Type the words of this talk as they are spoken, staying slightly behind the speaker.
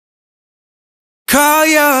Call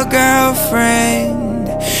your girlfriend,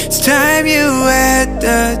 it's time you had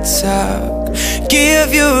the talk.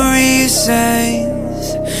 Give your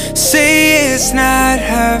reasons, say it's not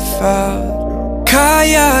her fault. Call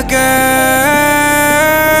your girlfriend,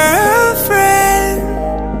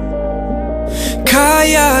 call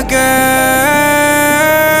your girlfriend.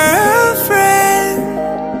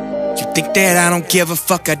 You think that I don't give a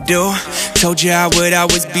fuck, I do. Told you I would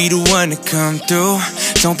always be the one to come through.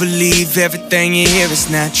 Don't believe everything you hear, it's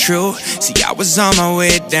not true. See, I was on my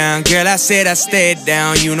way down, girl, I said I stayed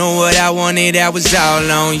down. You know what I wanted, I was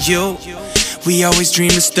all on you. We always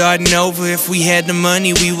dreamed of starting over. If we had the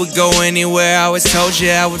money, we would go anywhere. I always told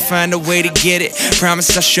you I would find a way to get it.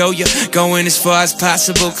 Promise I'll show you. Going as far as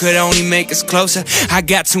possible could only make us closer. I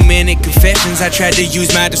got too many confessions, I tried to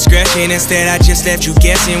use my discretion. Instead I just left you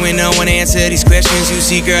guessing when no one answered these questions. You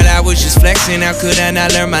see, girl, I was just flexing. How could I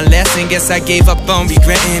not learn my lesson? Guess I gave up on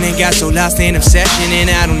regretting and got so lost in obsession.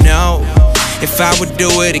 And I don't know if I would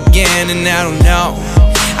do it again. And I don't know,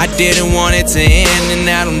 I didn't want it to end. And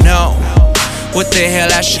I don't know what the hell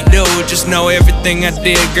I should do. Just know everything I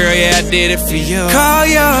did, girl, yeah, I did it for you. Call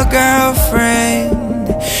your girlfriend,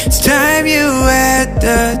 it's time you had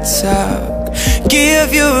the talk.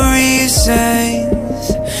 Give your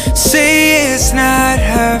reasons, say it's not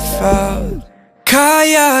her fault. Call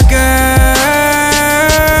your girlfriend,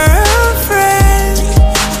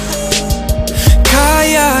 call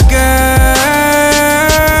your girlfriend.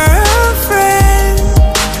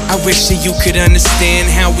 I wish that you could understand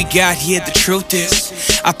how we got here. The truth is,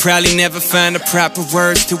 I probably never find the proper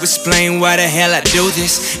words to explain why the hell I do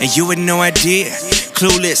this. And you had no idea,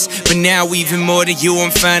 clueless. But now even more than you,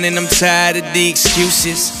 I'm finding I'm tired of the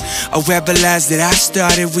excuses. A web of lies that I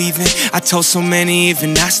started weaving. I told so many,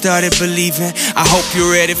 even I started believing. I hope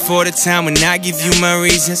you're ready for the time when I give you my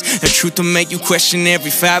reasons. The truth will make you question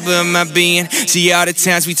every fiber of my being. See all the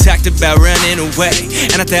times we talked about running away,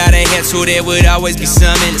 and I thought I had, so there would always be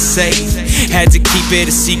something to say. Had to keep it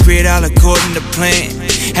a secret, all according to plan.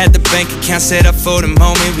 Had the bank account set up for the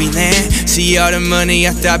moment we land. See all the money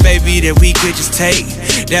I thought, baby, that we could just take.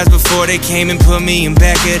 That's before they came and put me in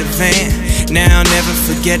back of the van. Now I'll never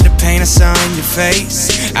forget the pain I saw in your face.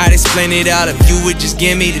 I'd explain it all if you would just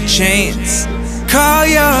give me the chance. Call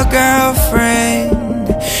your girlfriend,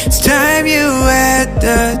 it's time you had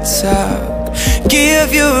the talk.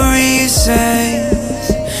 Give your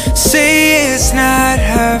reasons, say it's not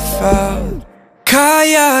her fault. Call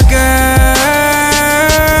your girlfriend,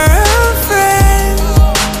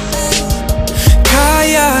 call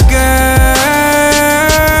your girlfriend.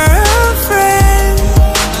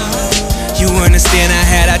 You understand, I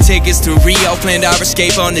had our tickets to Rio, planned our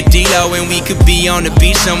escape on the D-Lo, and we could be on the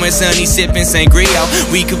beach somewhere sunny sipping sangria.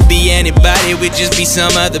 We could be anybody, we'd just be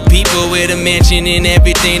some other people with a mansion and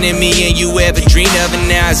everything that me and you ever dreamed of, and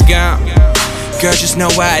now it's gone. Girl, just know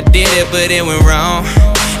why I did it, but it went wrong.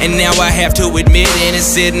 And now I have to admit it, and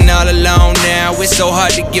sitting all alone now. It's so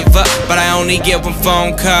hard to give up, but I only get one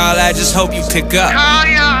phone call, I just hope you pick up. Call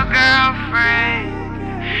your girl.